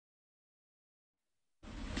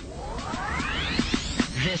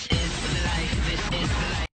This is life. This is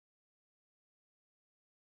life.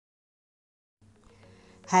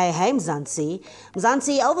 Hey, Mzansi.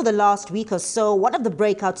 Mzansi, over the last week or so, one of the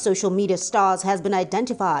breakout social media stars has been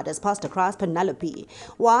identified as Pastor Christ Penelope.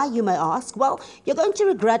 Why, you may ask? Well, you're going to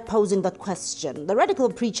regret posing that question. The radical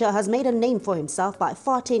preacher has made a name for himself by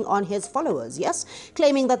farting on his followers, yes?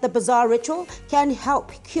 Claiming that the bizarre ritual can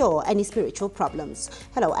help cure any spiritual problems.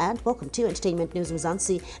 Hello and welcome to Entertainment News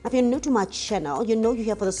Mzansi. Now, if you're new to my channel, you know you're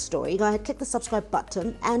here for the story. Go ahead, click the subscribe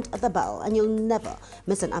button and the bell, and you'll never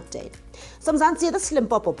miss an update. So Mzansi, the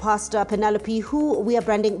Limpopo Pastor Penelope, who we are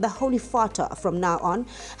branding the Holy Farter from now on,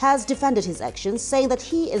 has defended his actions, saying that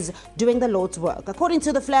he is doing the Lord's work. According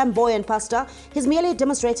to the flamboyant pastor, he's merely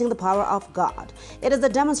demonstrating the power of God. It is a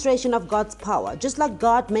demonstration of God's power. Just like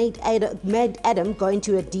God made Adam go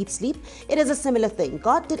into a deep sleep, it is a similar thing.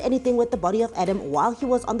 God did anything with the body of Adam while he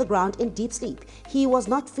was on the ground in deep sleep. He was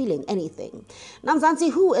not feeling anything. Now,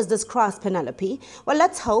 Mzansi, who is this Christ Penelope? Well,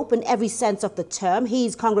 let's hope in every sense of the term,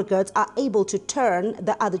 his congregants are able to turn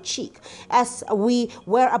the other cheek. As we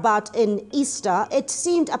were about in Easter, it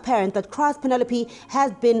seemed apparent that Christ Penelope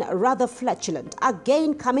has been rather flatulent,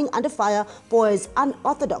 again coming under fire for his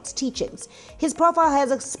unorthodox teachings. His profile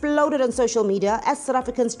has exploded on social media as South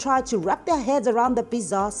Africans try to wrap their heads around the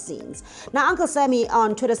bizarre scenes. Now, Uncle Sammy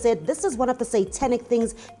on Twitter said, "This is one of the satanic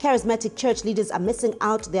things charismatic church leaders are missing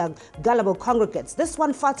out their gullible congregates. This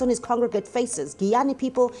one fights on his congregate faces. Guyana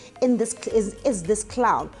people in this is this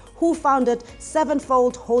clown who founded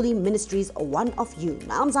Sevenfold Holy Ministries, one of you."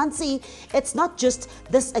 Now, Mzansi, it's not just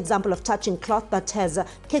this example of touching cloth that has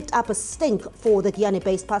kicked up a stink for the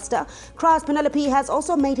Guyana-based pastor. Christ Penelope has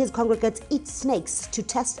also made his congregates eat snakes to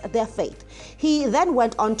test their faith. He then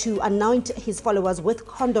went on to anoint his followers with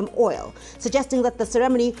condom oil, suggesting that the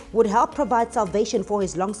ceremony would help provide salvation for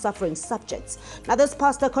his long-suffering subjects. Now, this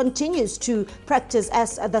pastor continues to practice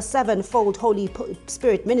as the Sevenfold Holy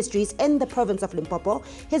Spirit Ministries in the province of Limpopo.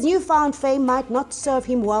 His newfound fame might not serve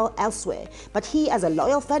him well elsewhere, but he has a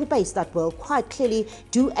loyal fan base that will quite clearly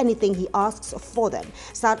do anything he asks for them.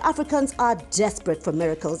 South Africans are desperate for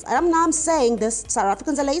miracles, and I'm saying this, South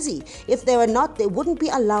Africans are lazy. If they were not, they wouldn't be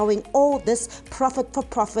allowing all this profit for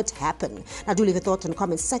profit happen. Now, do leave your thoughts in the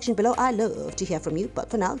comments section below. I love to hear from you, but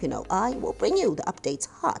for now, I will bring you the updates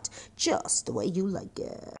hot, just the way you like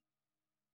it.